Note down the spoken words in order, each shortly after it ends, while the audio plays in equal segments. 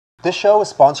This show is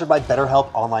sponsored by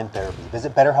BetterHelp Online Therapy.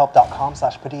 Visit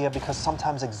betterhelp.com/Padilla because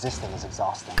sometimes existing is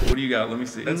exhausting. What do you got? Let me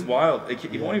see. That's wild.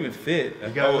 It won't even fit.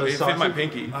 Oh, it fit my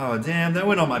pinky. Oh, damn, that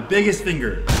went on my biggest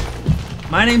finger.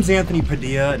 My name's Anthony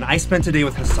Padilla, and I spent today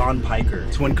with Hasan Piker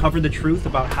to uncover the truth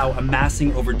about how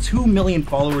amassing over 2 million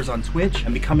followers on Twitch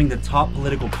and becoming the top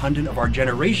political pundit of our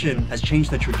generation has changed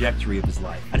the trajectory of his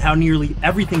life, and how nearly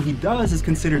everything he does is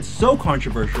considered so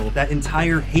controversial that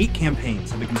entire hate campaigns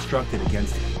have been constructed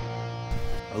against him.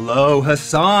 Hello,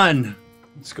 Hasan!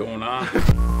 What's going on?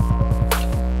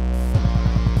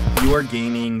 You are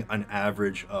gaining an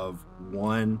average of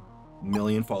 1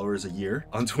 million followers a year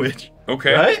on Twitch.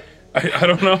 Okay. Right? I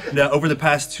don't know. Now, over the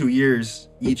past 2 years,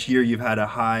 each year you've had a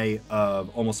high of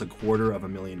almost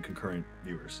 250,000 concurrent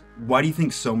viewers. Why do you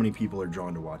think so many people are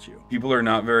drawn to watch you? People are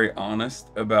not very honest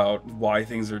about why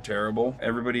things are terrible.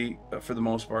 Everybody, for the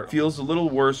most part, feels a little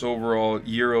worse overall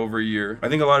year over year. I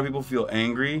think a lot of people feel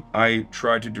angry. I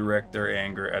try to direct their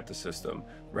anger at the system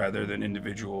rather than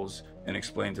individuals and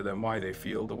explain to them why they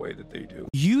feel the way that they do.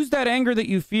 Use that anger that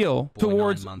you feel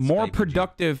towards more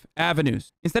productive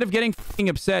avenues. Instead of getting f***ing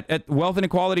upset at wealth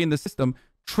inequality in the system,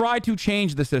 try to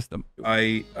change the system.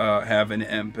 I have an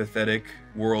empathetic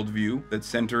worldview that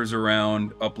centers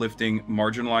around uplifting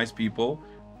marginalized people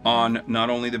on not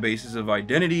only the basis of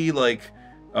identity, like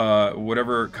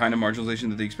whatever kind of marginalization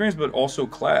that they experience, but also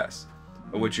class,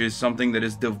 which is something that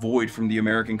is devoid from the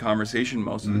American conversation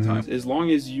most of the time. As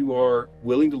long as you are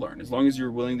willing to learn, as long as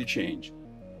you're willing to change,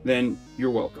 then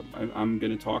you're welcome. I'm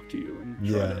going to talk to you and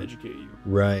try to educate you.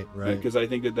 Right. Because I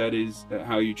think that is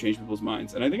how you change people's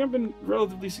minds. And I think I've been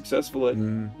relatively successful at,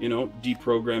 you know,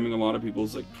 deprogramming a lot of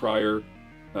people's like prior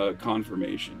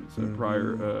confirmations,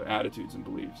 prior attitudes and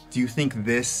beliefs. Do you think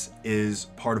this is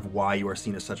part of why you are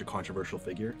seen as such a controversial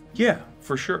figure? Yeah,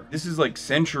 for sure. This is like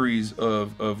centuries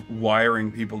of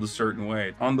wiring people a certain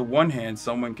way. On the one hand,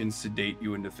 someone can sedate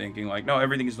you into thinking like, no,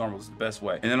 everything is normal, it's the best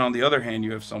way. And then on the other hand,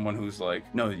 you have someone who's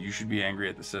like, no, you should be angry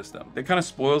at the system. That kind of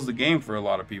spoils the game for a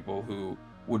lot of people who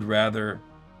would rather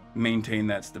maintain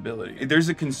that stability. There's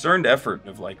a concerned effort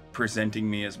of like presenting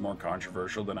me as more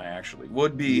controversial than I actually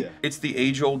would be. It's the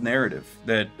age-old narrative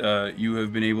that you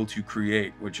have been able to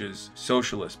create, which is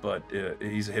socialist, but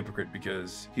he's a hypocrite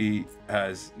because he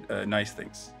has nice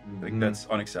things. Like that's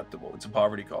unacceptable. It's a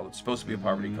poverty cult. It's supposed to be a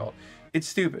poverty cult. It's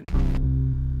stupid.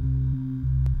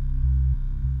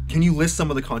 Can you list some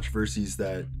of the controversies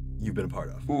that you've been a part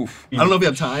of? Oof. I don't know if we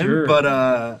have time, but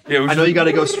yeah, I know you got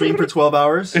to go stream for 12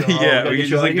 hours. So yeah, we can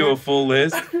just like do a full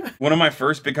list. One of my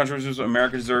first big controversies was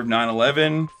America deserved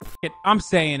 9/11. I'm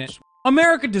saying it.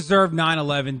 America deserved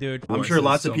 9/11, dude. I'm sure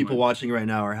lots of people watching right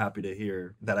now are happy to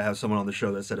hear that I have someone on the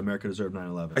show that said America deserved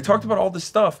 9/11. I talked about all this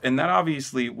stuff, and that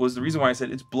obviously was the reason why I said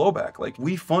it's blowback. Like,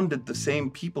 we funded the same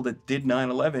people that did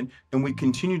 9/11, and we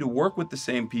continue to work with the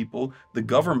same people, the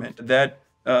government, that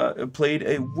played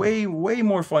a way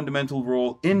more fundamental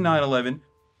role in 9/11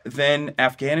 than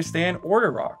Afghanistan or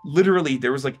Iraq. Literally,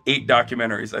 there was like 8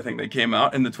 documentaries, I think, that came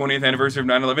out in the 20th anniversary of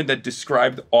 9/11 that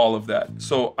described all of that.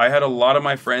 So I had a lot of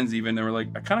my friends even that were like,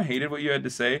 I kind of hated what you had to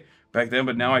say back then,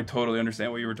 but now I totally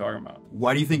understand what you were talking about.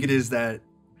 Why do you think it is that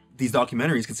these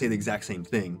documentaries can say the exact same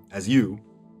thing as you,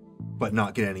 but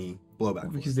not get any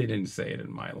blowback? Because they didn't say it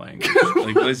in my language.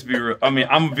 Like, let's be real. I mean,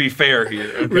 I'm gonna be fair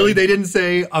here. Okay? Really, they didn't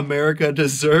say America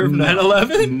deserved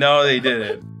 9/11? No, they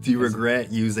didn't. Do you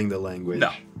regret using the language? No.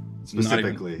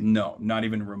 Specifically? Not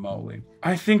even remotely.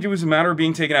 I think it was a matter of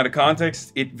being taken out of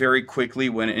context. It very quickly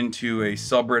went into a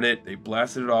subreddit. They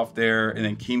blasted it off there, and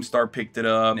then Keemstar picked it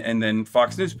up, and then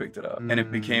Fox News picked it up. And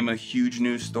it became a huge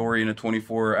news story in a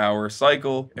 24-hour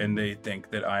cycle, and they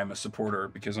think that I am a supporter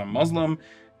because I'm Muslim,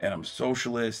 and I'm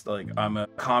socialist, like I'm a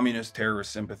communist,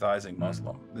 terrorist, sympathizing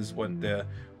Muslim. This is what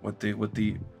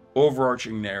the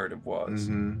overarching narrative was,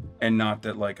 and not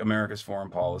that like America's foreign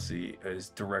policy is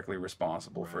directly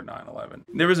responsible for 9/11.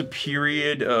 There was a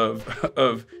period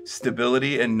of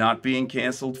stability and not being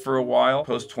canceled for a while.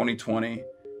 Post 2020,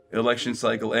 the election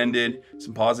cycle ended.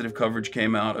 Some positive coverage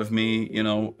came out of me, you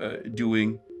know,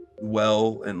 doing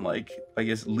well and like, I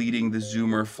guess, leading the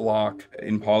Zoomer flock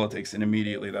in politics, and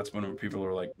immediately that's when people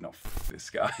are like, no, f this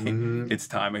guy. It's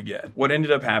time again. What ended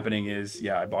up happening is,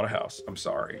 yeah, I bought a house. I'm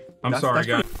sorry. I'm sorry,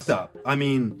 guys. Stop. I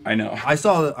mean, I know. I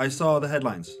saw the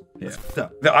headlines. Yeah.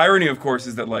 The irony, of course,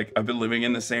 is that like I've been living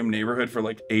in the same neighborhood for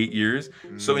like 8 years.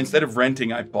 So instead of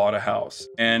renting, I bought a house,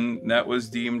 and that was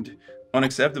deemed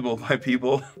unacceptable by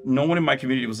people. No one in my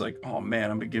community was like, oh man,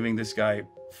 I'm giving this guy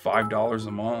 $5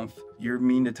 a month. You're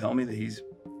mean to tell me that he's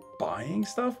buying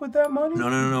stuff with that money?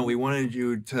 No. We wanted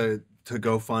you to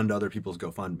go fund other people's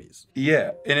GoFundMes.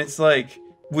 Yeah, and it's like,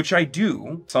 which I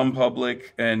do, some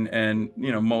public and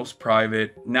you know, most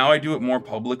private. Now I do it more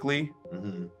publicly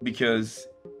because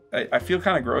I feel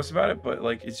kind of gross about it, but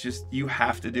like, it's just, you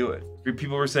have to do it.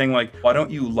 People were saying like, why don't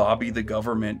you lobby the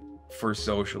government for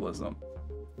socialism?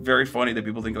 Very funny that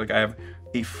people think like I have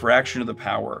a fraction of the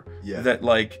power that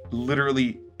like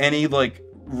literally any like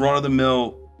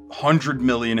run-of-the-mill 100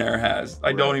 millionaire has.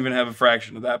 I don't even have a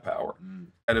fraction of that power.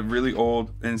 I had a really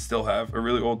old, and still have, a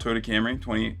really old Toyota Camry,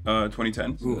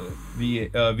 2010.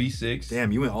 V6.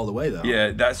 Damn, you went all the way though.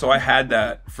 Yeah, so I had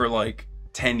that for like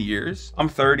 10 years. I'm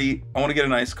 30. I want to get a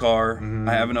nice car.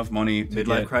 I have enough money to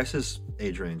Midlife crisis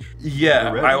age range.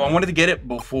 Yeah, I wanted to get it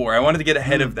before. I wanted to get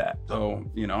ahead of that. So,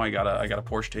 you know, I got a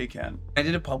Porsche Taycan. I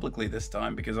did it publicly this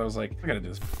time because I was like, I gotta do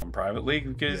this privately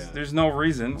because there's no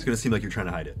reason. It's gonna seem like you're trying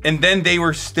to hide it. And then they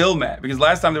were still mad because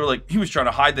last time they were like, he was trying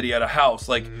to hide that he had a house,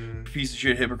 like piece of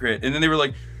shit hypocrite. And then they were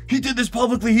like, he did this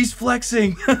publicly, he's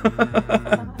flexing.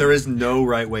 There is no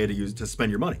right way to spend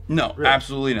your money. No, really?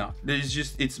 Absolutely not.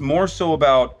 It's more so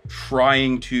about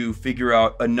trying to figure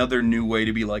out another new way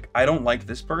to be like, I don't like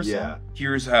this person. Yeah.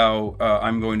 Here's how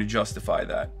I'm going to justify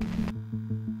that.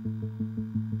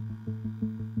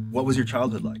 What was your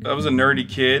childhood like? I was a nerdy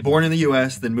kid. Born in the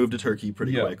US, then moved to Turkey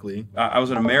pretty quickly. I was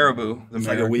in a marabou. It's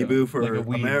like a weeboo for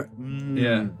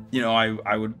Yeah. You know,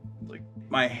 I would like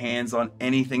my hands on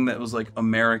anything that was like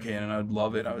American, and I would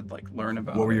love it. I would like learn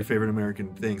about it. What were your favorite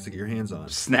American things to get your hands on?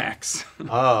 Snacks.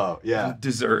 Oh, yeah.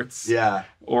 Desserts. Yeah.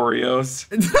 Oreos.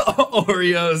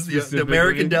 Oreos, the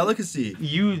American delicacy.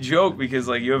 You joke because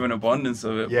like you have an abundance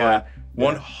of it, but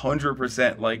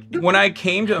 100%. Like when I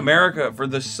came to America for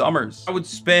the summers, I would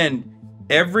spend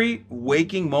every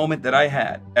waking moment that I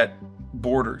had at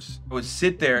Borders. I would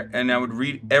sit there and I would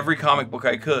read every comic book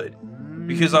I could.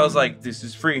 Because I was like, this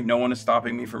is free. No one is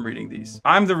stopping me from reading these.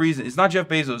 I'm the reason. It's not Jeff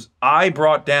Bezos. I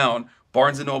brought down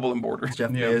Barnes & Noble and Borders.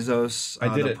 Jeff Bezos,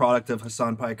 I did the product of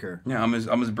Hasan Piker. Yeah, I'm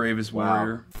his bravest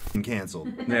warrior.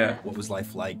 Canceled. Yeah. What was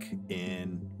life like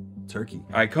in Turkey?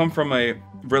 I come from a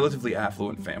relatively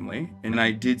affluent family, and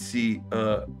I did see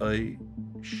a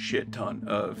shit ton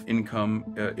of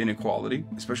income inequality,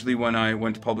 especially when I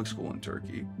went to public school in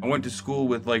Turkey. I went to school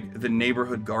with like the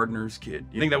neighborhood gardener's kid.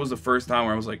 I think that was the first time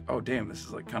where I was like, oh damn, this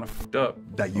is like kind of fucked up.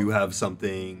 That you have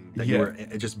something that you were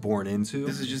just born into?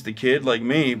 This is just a kid like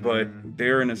me, but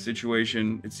they're in a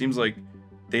situation, it seems like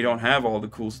they don't have all the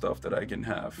cool stuff that I can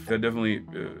have. That definitely,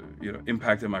 you know,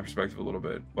 impacted my perspective a little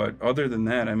bit. But other than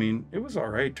that, I mean, it was all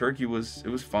right. Turkey was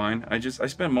fine. I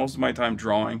spent most of my time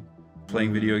drawing,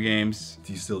 playing video games.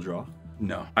 Do you still draw?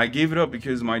 No. I gave it up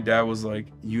because my dad was like,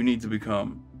 you need to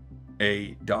become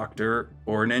a doctor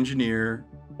or an engineer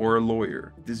or a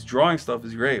lawyer. This drawing stuff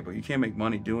is great, but you can't make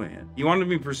money doing it. He wanted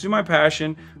me to pursue my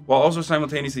passion while also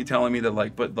simultaneously telling me that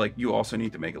like, but like you also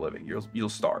need to make a living. You'll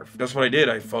starve. That's what I did.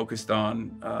 I focused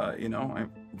on, you know, I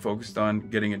focused on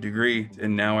getting a degree,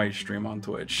 and now I stream on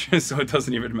Twitch, so it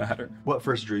doesn't even matter. What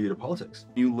first drew you to politics?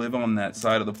 You live on that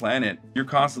side of the planet. You're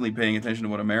constantly paying attention to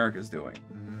what America's doing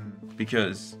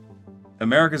because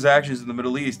America's actions in the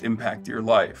Middle East impact your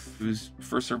life. It was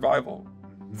for survival,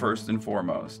 first and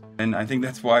foremost. And I think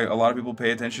that's why a lot of people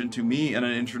pay attention to me on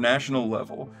an international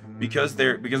level, because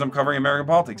I'm covering American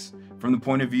politics from the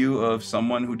point of view of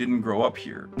someone who didn't grow up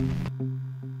here.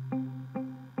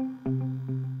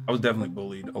 I was definitely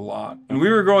bullied a lot. When we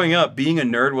were growing up, being a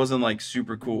nerd wasn't like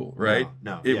super cool, right?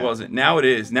 No. It wasn't. Now it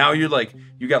is. Now you're like,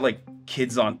 you got like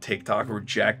kids on TikTok who are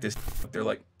jacked as they're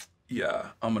like,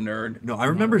 yeah, I'm a nerd. No, I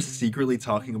remember secretly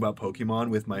talking about Pokemon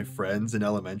with my friends in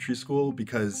elementary school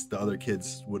because the other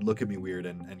kids would look at me weird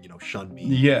and you know, shun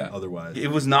me otherwise. It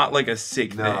was not like a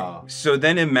sick thing. So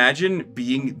then imagine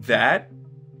being that,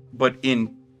 but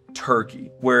in Turkey,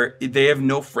 where they have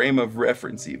no frame of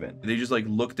reference even. They just like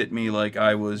looked at me like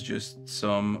I was just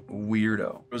some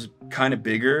weirdo. I was kind of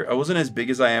bigger. I wasn't as big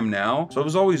as I am now, so I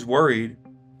was always worried.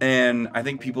 And I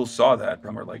think people saw that,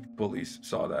 or like bullies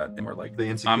saw that, and were like,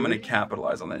 I'm gonna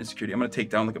capitalize on that insecurity. I'm gonna take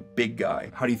down like a big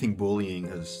guy. How do you think bullying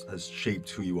has shaped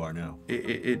who you are now?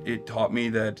 It taught me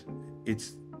that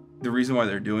it's the reason why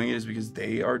they're doing it is because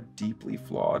they are deeply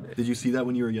flawed. Did you see that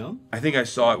when you were young? I think I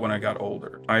saw it when I got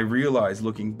older. I realized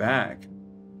looking back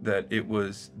that it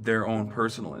was their own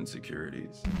personal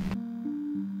insecurities.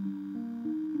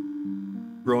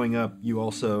 Growing up, you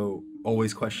also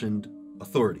always questioned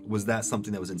authority. Was that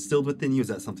something that was instilled within you? Is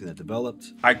that something that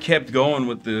developed? I kept going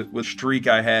with the streak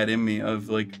I had in me of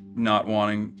like not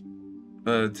wanting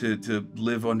to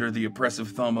live under the oppressive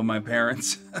thumb of my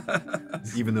parents.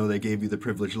 Even though they gave you the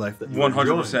privileged life that you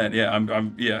 100%. Yeah,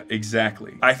 yeah,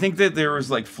 exactly. I think that there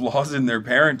was like flaws in their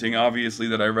parenting, obviously,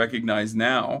 that I recognize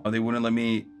now. They wouldn't let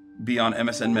me be on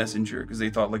MSN Messenger because they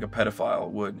thought like a pedophile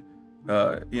would,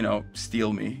 you know,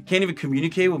 steal me. Can't even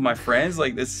communicate with my friends.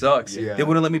 Like, this sucks. Yeah. They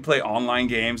wouldn't let me play online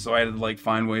games, so I had to like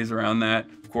find ways around that.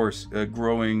 Of course,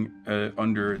 growing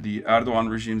under the Erdogan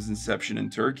regime's inception in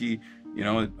Turkey, you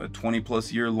know, a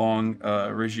 20+ year long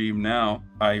regime now,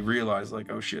 I realized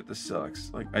like, oh shit, this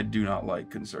sucks. Like, I do not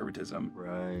like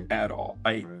conservatism at all.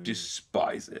 I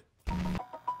despise it.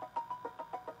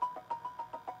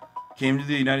 Came to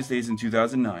the United States in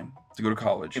 2009 to go to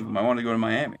college. I wanted to go to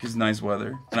Miami because it's nice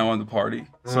weather and I wanted to party.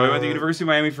 So I went to the University of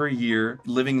Miami for a year,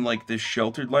 living like this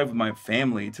sheltered life with my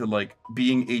family to like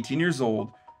being 18 years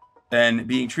old and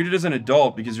being treated as an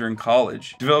adult because you're in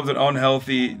college. Developed an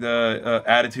unhealthy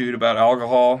attitude about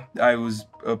alcohol. I was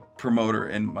a promoter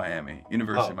in Miami,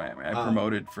 University of Miami. I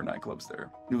promoted for nightclubs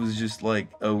there. It was just like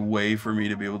a way for me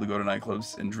to be able to go to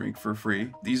nightclubs and drink for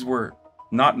free. These were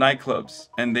not nightclubs,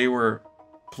 and they were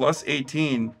plus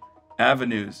 18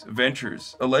 avenues,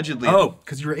 ventures, allegedly. Oh,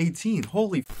 because you were 18.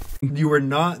 Holy you were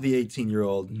not the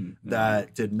 18-year-old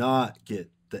that did not get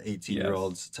the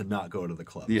 18-year-olds to not go to the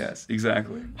clubs. Yes,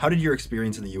 exactly. How did your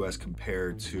experience in the US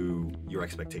compare to your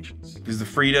expectations? Because the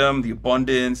freedom, the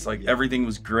abundance, like everything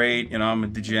was great. You know, I'm a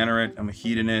degenerate, I'm a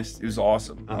hedonist. It was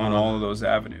awesome on all of those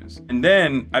avenues. And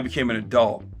then I became an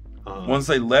adult. Once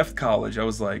I left college, I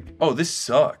was like, oh, this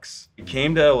sucks. I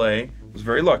came to LA, was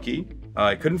very lucky.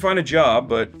 I couldn't find a job,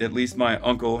 but at least my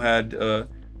uncle had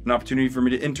an opportunity for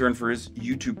me to intern for his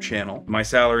YouTube channel. My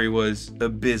salary was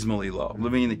abysmally low,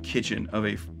 living in the kitchen of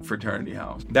a fraternity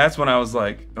house. That's when I was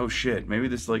like, oh shit, maybe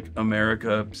this like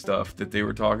America stuff that they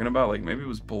were talking about, like maybe it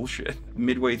was bullshit.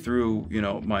 Midway through, you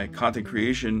know, my content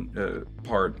creation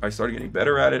part, I started getting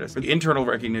better at it. The internal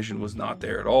recognition was not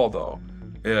there at all though.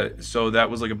 So that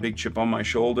was like a big chip on my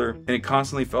shoulder, and it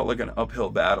constantly felt like an uphill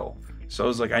battle. So I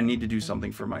was like, I need to do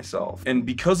something for myself. And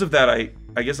because of that, I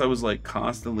guess I was like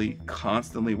constantly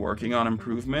working on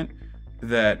improvement,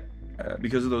 that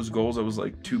because of those goals, I was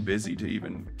like too busy to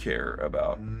even care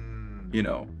about, you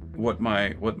know, what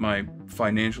my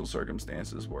financial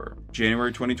circumstances were.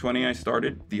 January 2020, I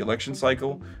started the election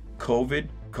cycle. COVID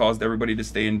caused everybody to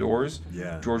stay indoors.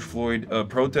 Yeah. George Floyd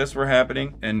protests were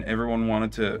happening, and everyone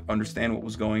wanted to understand what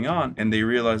was going on. And they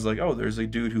realized like, oh, there's a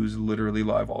dude who's literally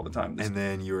live all the time. And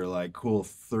then you were like, cool,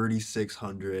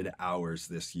 3,600 hours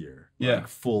this year. Yeah. Like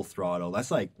full throttle.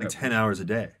 That's like 10 hours a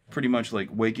day. Pretty much like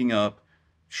waking up,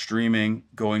 streaming,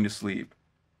 going to sleep,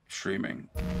 streaming.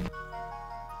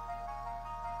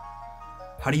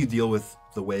 How do you deal with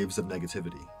the waves of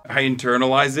negativity? I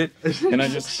internalize it, and I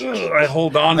just I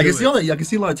hold on to I can it. see all that. I can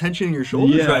see a lot of tension in your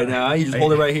shoulders right now. You just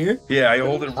hold it right here. Yeah, I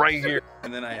hold it right here,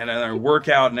 and then I work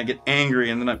out, and I get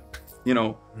angry, and then I, you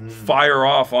know, fire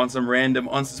off on some random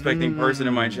unsuspecting person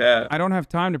in my chat. I don't have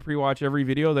time to pre-watch every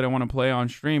video that I want to play on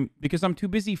stream because I'm too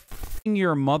busy f***ing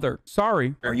your mother.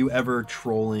 Sorry. Are you ever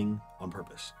trolling on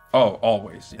purpose? Oh,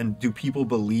 always. And do people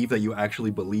believe that you actually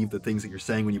believe the things that you're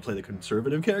saying when you play the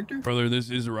conservative character? Brother, this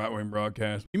is a right-wing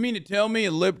broadcast. You mean to tell me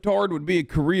a libtard would be a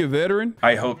Korea veteran?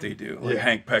 I hope they do. Like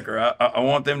Hank Pecker. I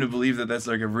want them to believe that that's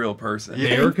like a real person. Yeah,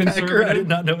 Hank Pecker, I did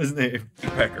not know his name.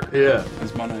 Hank Pecker. Yeah.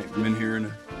 That's my name. I'm in here in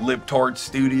a libtard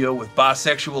studio with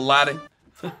bisexual lighting.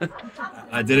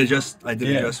 I did it just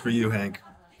for you, Hank.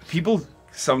 People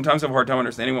sometimes have a hard time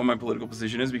understanding what my political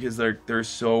position is because they're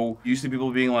so used to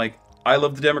people being like, I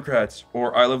love the Democrats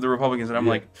or I love the Republicans, and I'm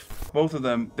like, both of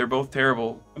them, they're both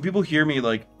terrible. When people hear me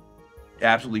like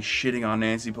absolutely shitting on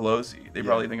Nancy Pelosi, they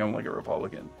probably think I'm like a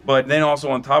Republican. But then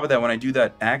also on top of that, when I do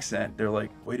that accent, they're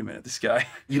like, wait a minute, this guy.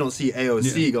 You don't see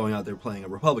AOC going out there playing a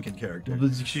Republican character.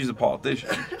 She's a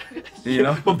politician, you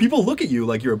know? But people look at you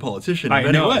like you're a politician. I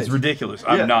know, ways. it's ridiculous.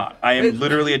 I'm not. I am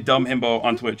literally a dumb himbo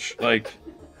on Twitch. Like,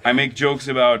 I make jokes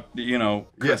about, you know,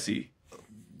 cussy.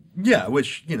 Yeah,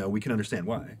 which, you know, we can understand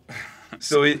why.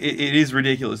 So it is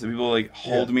ridiculous that people like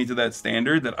hold me to that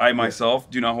standard that I myself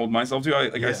do not hold myself to.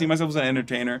 I see myself as an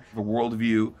entertainer, a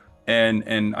worldview, and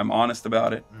I'm honest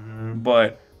about it.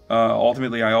 But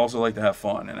ultimately, I also like to have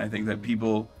fun, and I think that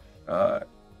people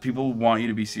want you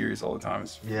to be serious all the time.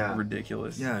 It's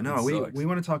ridiculous. Yeah, no, we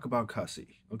want to talk about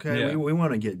cussy, okay? Yeah. We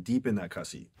want to get deep in that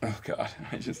cussy. Oh God,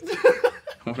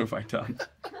 what have I done?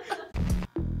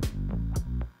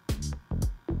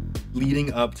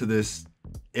 Leading up to this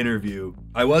interview,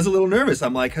 I was a little nervous.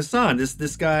 I'm like, Hasan,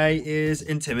 this guy is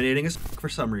intimidating as for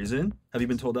some reason. Have you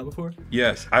been told that before?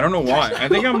 Yes. I don't know why. I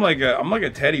think I'm like a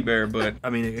teddy bear, but I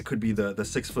mean, it could be the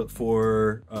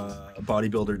 6'4"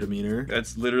 bodybuilder demeanor.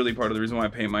 that's literally part of the reason why I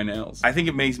paint my nails. I think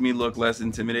it makes me look less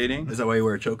intimidating. Is that why you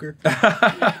wear a choker?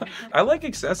 I like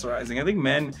accessorizing. I think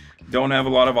men don't have a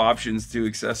lot of options to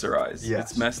accessorize.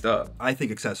 Yes. It's messed up. I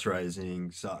think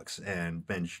accessorizing sucks, and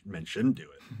men shouldn't do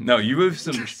it. No, you have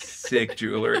some sick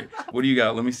jewelry. What do you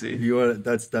got? Let me see. You want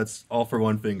that's all for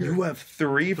one finger. You have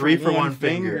three Three for one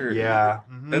finger. Yeah.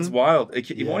 That's wild.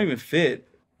 It won't even fit.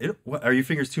 What, are your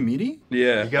fingers too meaty?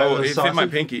 Yeah. You got Oh, the it fit my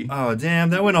sausage? pinky. Oh damn,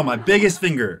 that went on my biggest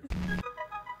finger.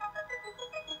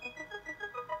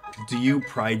 Do you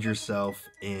pride yourself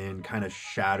in kind of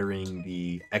shattering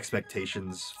the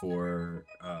expectations for,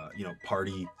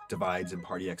 party divides and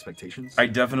party expectations? I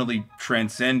definitely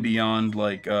transcend beyond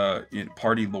like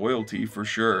party loyalty for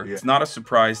sure. Yeah. It's not a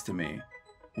surprise to me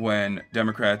when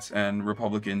Democrats and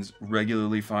Republicans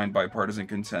regularly find bipartisan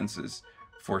consensus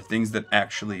for things that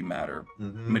actually matter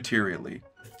materially.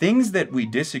 Things that we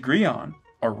disagree on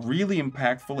are really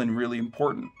impactful and really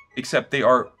important, except they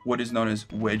are what is known as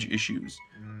wedge issues,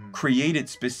 created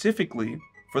specifically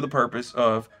for the purpose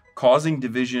of causing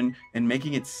division and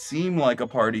making it seem like a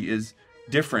party is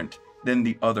different than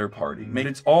the other party.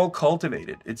 It's all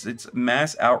cultivated. It's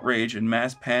mass outrage and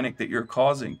mass panic that you're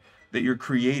causing, that you're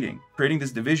creating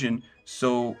this division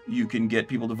so you can get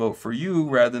people to vote for you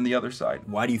rather than the other side.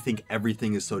 Why do you think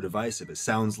everything is so divisive? It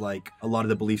sounds like a lot of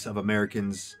the beliefs of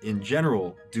Americans in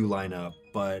general do line up,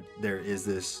 but there is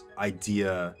this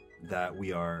idea that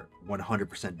we are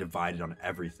 100% divided on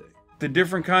everything. The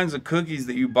different kinds of cookies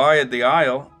that you buy at the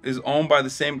aisle is owned by the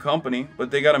same company,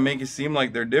 but they got to make it seem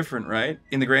like they're different, right?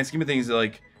 In the grand scheme of things,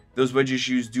 like those wedge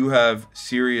issues do have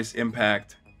serious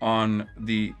impact on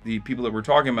the people that we're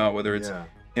talking about, whether it's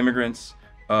immigrants,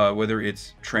 whether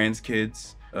it's trans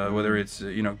kids, whether it's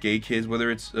gay kids,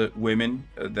 whether it's women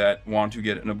that want to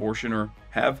get an abortion or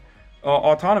have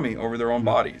autonomy over their own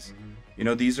bodies.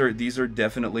 These are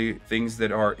definitely things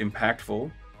that are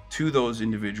impactful to those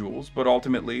individuals, but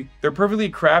ultimately they're perfectly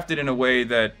crafted in a way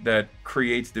that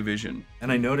creates division.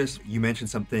 And I noticed you mentioned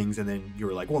some things and then you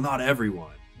were like, well, not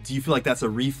everyone. Do you feel like that's a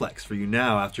reflex for you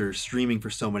now after streaming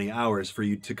for so many hours for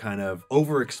you to kind of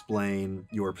over-explain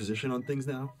your position on things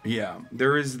now? Yeah,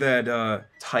 there is that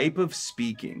type of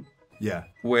speaking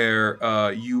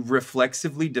where you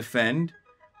reflexively defend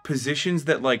positions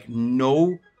that like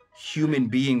no human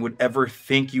being would ever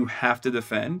think you have to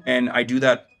defend. And I do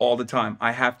that all the time.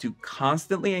 I have to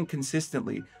constantly and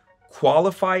consistently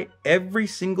qualify every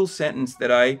single sentence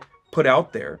that I put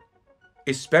out there,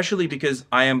 especially because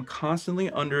I am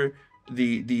constantly under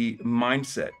the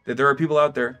mindset that there are people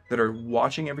out there that are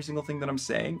watching every single thing that I'm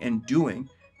saying and doing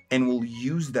and will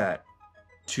use that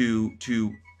to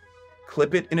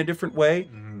clip it in a different way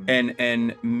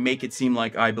and make it seem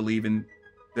like I believe in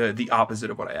the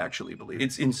opposite of what I actually believe.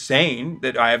 It's insane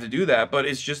that I have to do that, but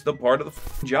it's just the part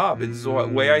of the job. It's the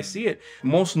way I see it.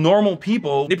 Most normal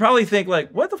people, they probably think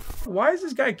like, what the why does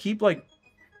this guy keep like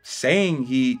saying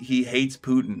he hates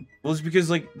Putin? Well, it's because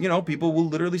like, people will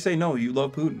literally say, no, you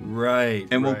love Putin. Right.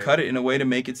 And we'll cut it in a way to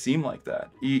make it seem like that.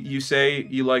 You say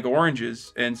you like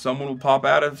oranges and someone will pop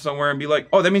out of somewhere and be like,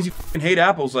 oh, that means you fucking hate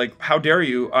apples. Like, how dare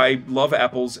you? I love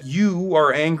apples. You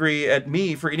are angry at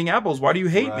me for eating apples. Why do you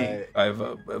hate me? I have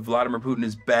a Vladimir Putin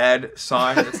is bad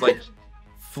sign. It's like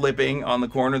flipping on the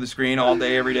corner of the screen all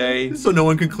day, every day. So no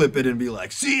one can clip it and be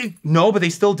like, see? No, but they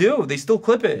still do. They still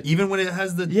clip it. Even when it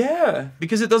has the... Yeah,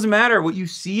 because it doesn't matter. What you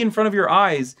see in front of your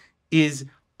eyes is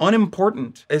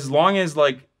unimportant as long as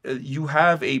like you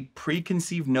have a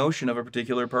preconceived notion of a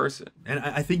particular person. And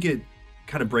I think it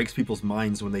kind of breaks people's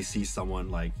minds when they see someone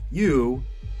like you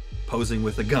posing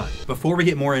with a gun. Before we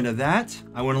get more into that,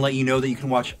 I want to let you know that you can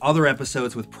watch other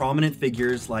episodes with prominent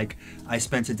figures like I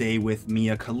Spent a Day with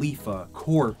Mia Khalifa,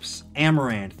 Corpse,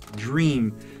 Amaranth,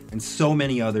 Dream, and so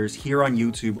many others here on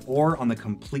YouTube or on the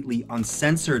completely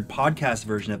uncensored podcast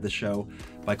version of the show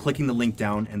by clicking the link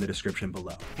down in the description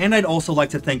below. And I'd also like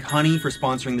to thank Honey for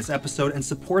sponsoring this episode and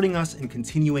supporting us in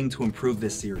continuing to improve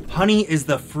this series. Honey is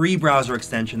the free browser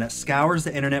extension that scours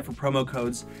the internet for promo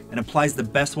codes and applies the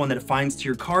best one that it finds to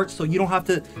your cart so you don't have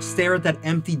to stare at that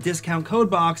empty discount code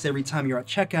box every time you're at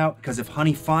checkout, because if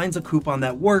Honey finds a coupon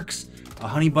that works, a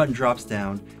Honey button drops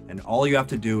down and all you have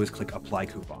to do is click apply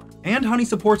coupon. And Honey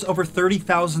supports over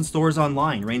 30,000 stores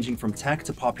online, ranging from tech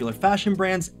to popular fashion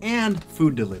brands and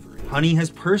food delivery. Honey has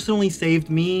personally saved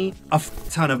me a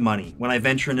ton of money when I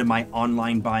venture into my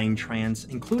online buying trance,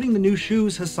 including the new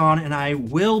shoes Hasan and I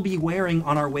will be wearing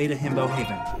on our way to Himbo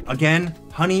Haven. Again,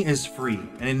 Honey is free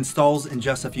and it installs in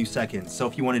just a few seconds, so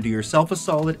if you want to do yourself a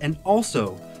solid and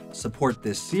also support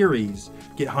this series,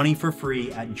 get honey for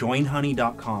free at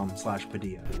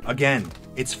joinhoney.com/Padilla. Again,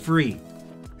 it's free.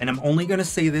 And I'm only gonna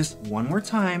say this one more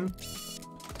time,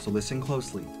 so listen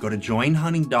closely. Go to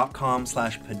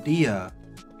joinhoney.com/Padilla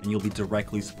and you'll be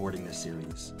directly supporting this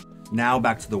series. Now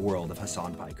back to the world of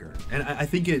Hasan Piker. And I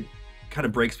think it kind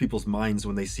of breaks people's minds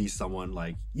when they see someone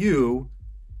like you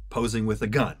posing with a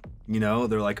gun. You know,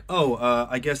 they're like, oh,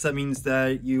 I guess that means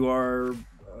that you are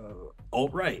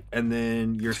alt-right. And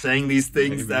then you're saying these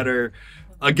things that are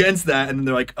against that. And then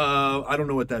they're like, I don't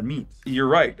know what that means. You're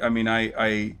right. I mean,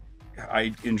 I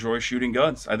enjoy shooting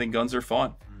guns. I think guns are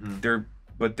fun.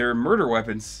 But they're murder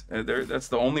weapons. That's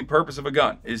the only purpose of a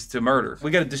gun, is to murder.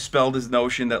 We got to dispel this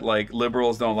notion that like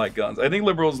liberals don't like guns. I think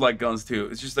liberals like guns too.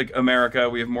 It's just like America.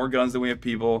 We have more guns than we have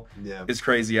people. Yeah. It's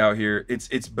crazy out here.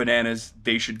 It's bananas.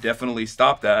 They should definitely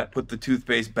stop that. Put the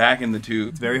toothpaste back in the tube.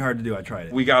 It's very hard to do. I tried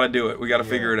it. We got to do it. We got to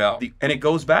figure it out. And it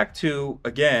goes back to,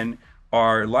 again,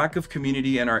 our lack of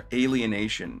community and our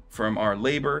alienation from our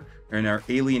labor and our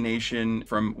alienation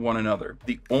from one another.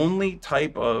 The only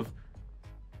type of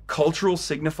cultural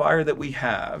signifier that we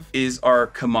have is our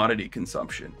commodity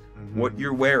consumption. What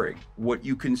you're wearing, what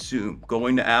you consume,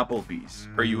 going to Applebee's.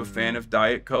 Are you a fan of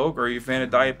Diet Coke or are you a fan of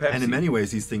Diet Pepsi? And in many ways,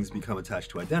 these things become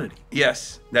attached to identity.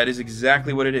 Yes, that is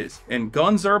exactly what it is. And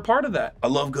guns are a part of that. I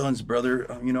love guns, brother.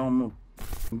 You know, I'm a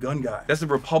gun guy. That's the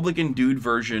Republican dude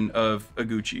version of a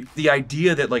Gucci. The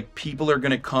idea that like people are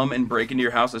gonna come and break into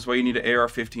your house, that's why you need an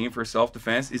AR-15 for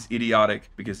self-defense, is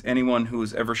idiotic, because anyone who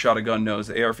has ever shot a gun knows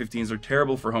that AR-15s are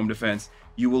terrible for home defense.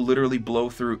 You will literally blow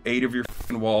through 8 of your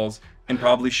walls and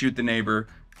probably shoot the neighbor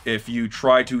if you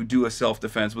try to do a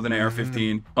self-defense with an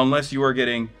AR-15, unless you are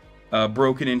getting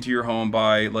broken into your home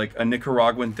by like a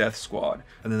Nicaraguan death squad.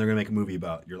 And then they're gonna make a movie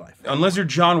about your life. Unless you're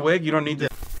John Wick, you don't need to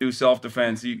do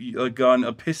self-defense. A gun,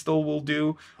 a pistol will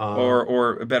do,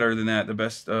 or better than that, the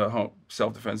best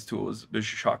self-defense tool is a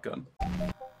shotgun.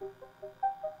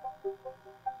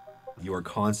 You are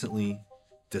constantly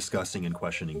discussing and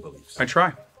questioning beliefs. I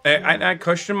try. I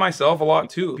question myself a lot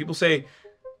too. People say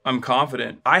I'm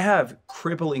confident. I have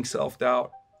crippling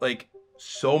self-doubt. Like,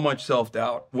 so much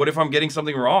self-doubt. What if I'm getting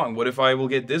something wrong? What if I will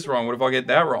get this wrong? What if I'll get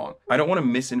that wrong? I don't want to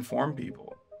misinform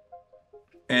people.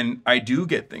 And I do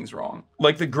get things wrong.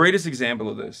 Like the greatest example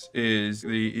of this is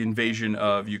the invasion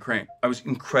of Ukraine. I was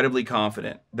incredibly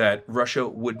confident that Russia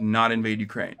would not invade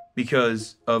Ukraine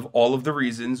because of all of the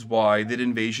reasons why that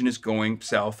invasion is going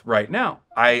south right now.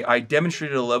 I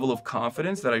demonstrated a level of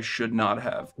confidence that I should not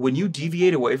have. When you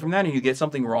deviate away from that and you get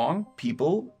something wrong,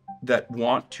 people that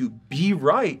want to be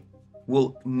right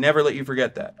will never let you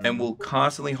forget that, and will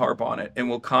constantly harp on it, and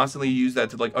will constantly use that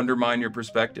to like undermine your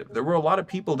perspective. There were a lot of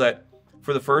people that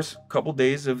for the first couple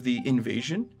days of the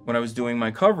invasion, when I was doing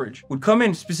my coverage, would come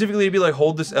in specifically to be like,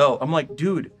 hold this L. I'm like,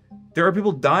 dude, there are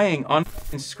people dying on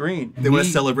screen. They want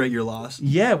to celebrate your loss?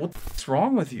 Yeah, what's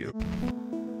wrong with you?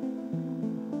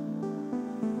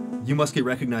 You must get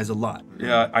recognized a lot.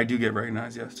 Yeah, I do get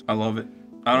recognized, yes. I love it.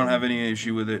 I don't have any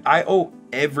issue with it. I owe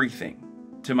everything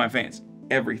to my fans,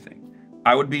 everything.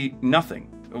 I would be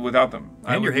nothing without them.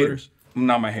 And your haters.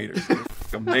 Not my haters.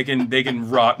 They can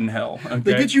rot in hell. Okay?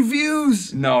 They get you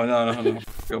views. No.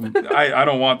 I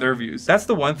don't want their views. That's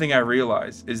the one thing I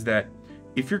realize, is that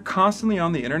if you're constantly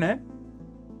on the internet,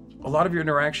 a lot of your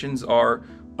interactions are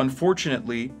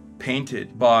unfortunately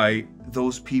painted by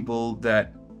those people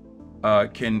that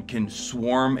can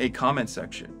swarm a comment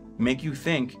section, make you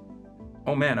think,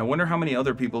 oh man, I wonder how many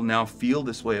other people now feel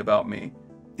this way about me,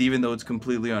 even though it's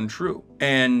completely untrue.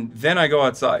 And then I go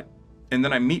outside and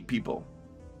then I meet people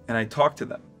and I talk to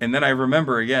them. And then I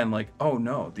remember again, like, oh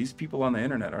no, these people on the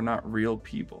internet are not real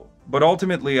people. But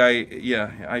ultimately,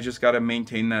 I just got to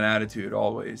maintain that attitude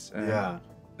always.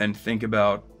 And think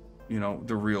about, you know,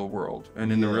 the real world.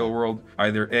 And in the real world,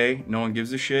 either A, no one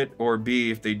gives a shit, or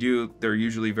B, if they do, they're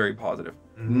usually very positive.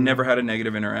 Never had a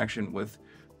negative interaction with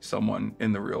someone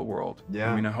in the real world.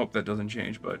 I mean, I hope that doesn't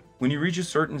change, but when you reach a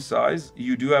certain size,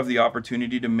 you do have the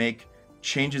opportunity to make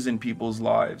changes in people's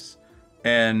lives.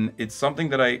 And it's something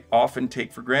that I often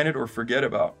take for granted or forget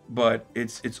about, but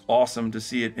it's awesome to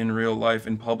see it in real life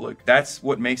in public. That's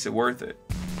what makes it worth it.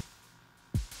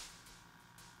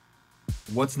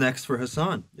 What's next for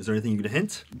Hasan? Is there anything you can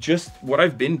hint? Just what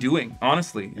I've been doing,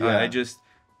 honestly.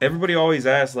 Everybody always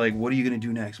asks, like, what are you going to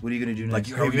do next? What are you going to do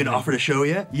next? Like, have you been offered a show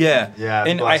yet? Yeah.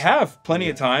 And I have plenty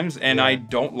of times, and I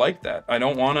don't like that. I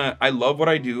don't want to. I love what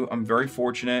I do. I'm very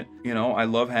fortunate. You know, I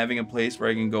love having a place where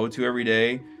I can go to every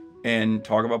day and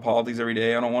talk about politics every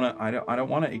day. I don't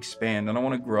want to expand. I don't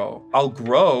want to grow. I'll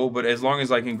grow, but as long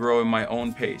as I can grow in my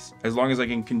own pace, as long as I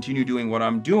can continue doing what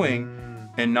I'm doing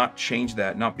and not change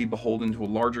that, not be beholden to a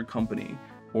larger company,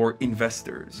 or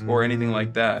investors or anything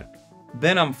like that,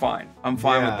 then I'm fine. I'm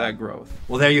fine with that growth.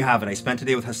 Well, there you have it. I spent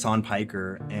today with Hasan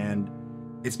Piker, and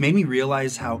it's made me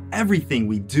realize how everything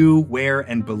we do, wear,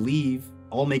 and believe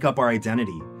all make up our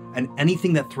identity. And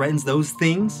anything that threatens those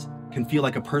things can feel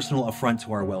like a personal affront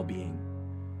to our well-being.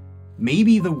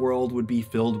 Maybe the world would be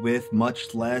filled with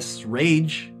much less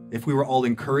rage if we were all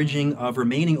encouraging of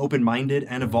remaining open-minded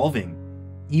and evolving,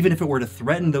 even if it were to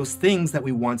threaten those things that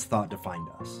we once thought defined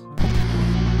us.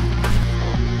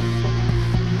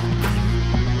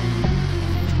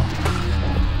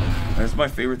 That's my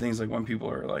favorite thing, is like when people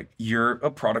are like, you're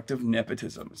a product of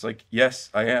nepotism. It's like,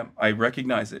 yes, I am. I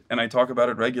recognize it. And I talk about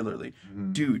it regularly.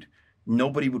 Dude,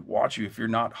 nobody would watch you if you're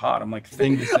not hot. I'm like,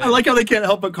 I like how they can't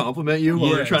help but compliment you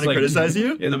while they're trying to criticize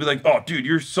you. Yeah, they'll be like, oh, dude,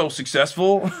 you're so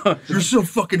successful. You're so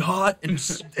fucking hot and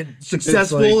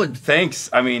successful. Like, thanks.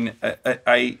 I mean,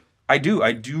 I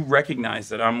do recognize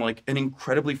that I'm like an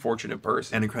incredibly fortunate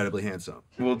person. And incredibly handsome.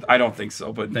 Well, I don't think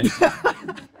so, but thank you.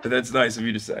 That's nice of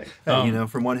you to say. Hey, you know,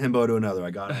 from one himbo to another,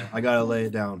 I gotta lay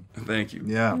it down. Thank you.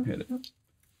 Yeah. Hit it.